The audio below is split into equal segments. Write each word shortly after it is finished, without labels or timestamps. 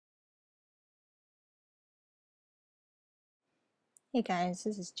Hey guys,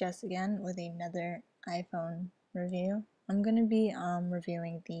 this is Jess again with another iPhone review. I'm going to be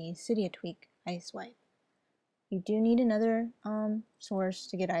reviewing the Cydia Tweak iSwipe. You do need another source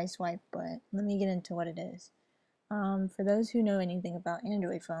to get iSwipe, but let me get into what it is. For those who know anything about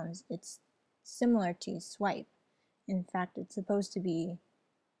Android phones, it's similar to Swype. In fact, it's supposed to be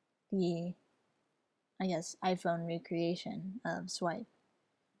the, iPhone recreation of Swype.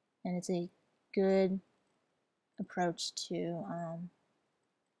 And it's a good approach to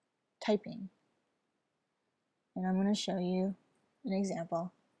typing. And I'm going to show you an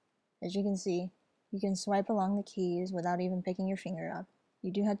example. As you can see, you can swipe along the keys without even picking your finger up.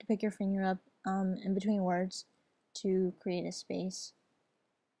 You do have to pick your finger up in between words to create a space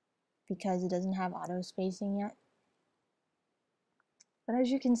because it doesn't have auto spacing yet. But as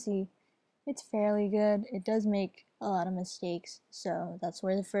you can see, it's fairly good. It does make a lot of mistakes, so that's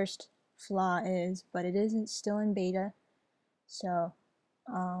where the first flaw is, but it isn't still in beta, so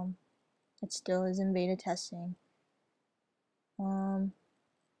it still is in beta testing. For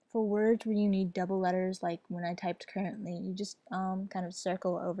words where you need double letters, like when I typed currently, you just kind of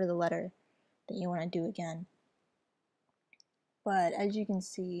circle over the letter that you want to do again. But as you can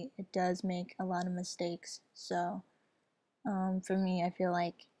see, it does make a lot of mistakes, so for me, I feel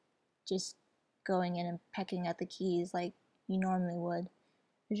like just going in and pecking at the keys like you normally would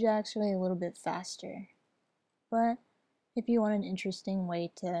is actually a little bit faster. But if you want an interesting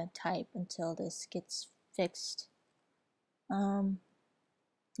way to type until this gets fixed,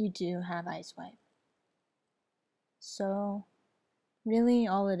 you do have iSwipe. So really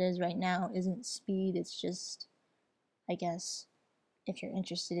all it is right now isn't speed, it's just, I guess, if you're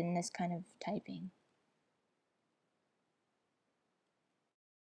interested in this kind of typing.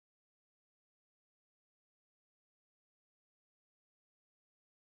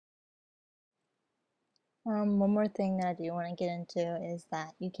 One more thing that I do want to get into is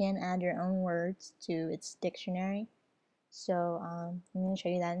that you can add your own words to its dictionary. So I'm going to show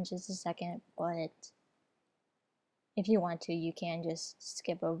you that in just a second, but if you want to, you can just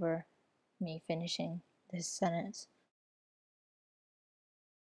skip over me finishing this sentence.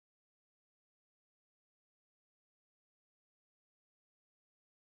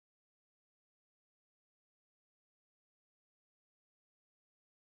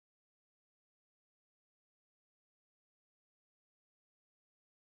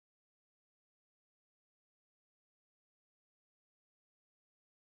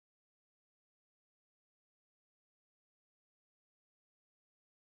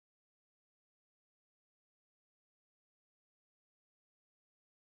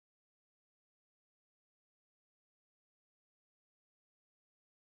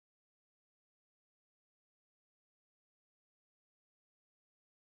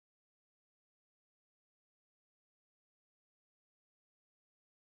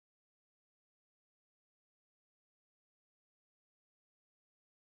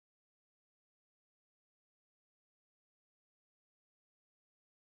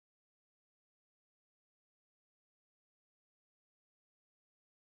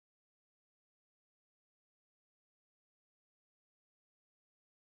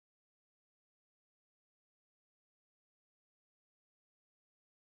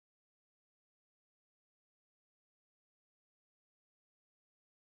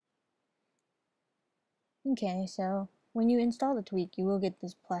 Okay, so when you install the tweak, you will get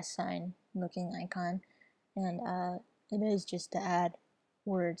this plus sign looking icon, and it is just to add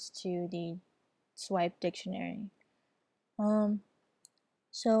words to the Swype dictionary.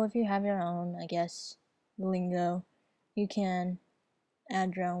 So if you have your own, I guess, lingo, you can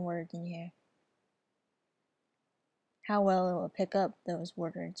add your own words in here. How well it will pick up those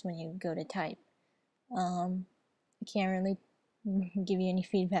words when you go to type. I can't really give you any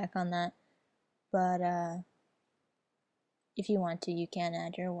feedback on that, but if you want to, you can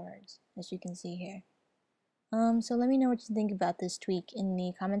add your words, as you can see here. So let me know what you think about this tweak in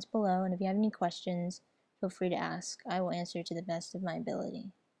the comments below, and if you have any questions, feel free to ask. I will answer to the best of my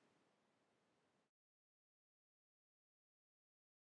ability.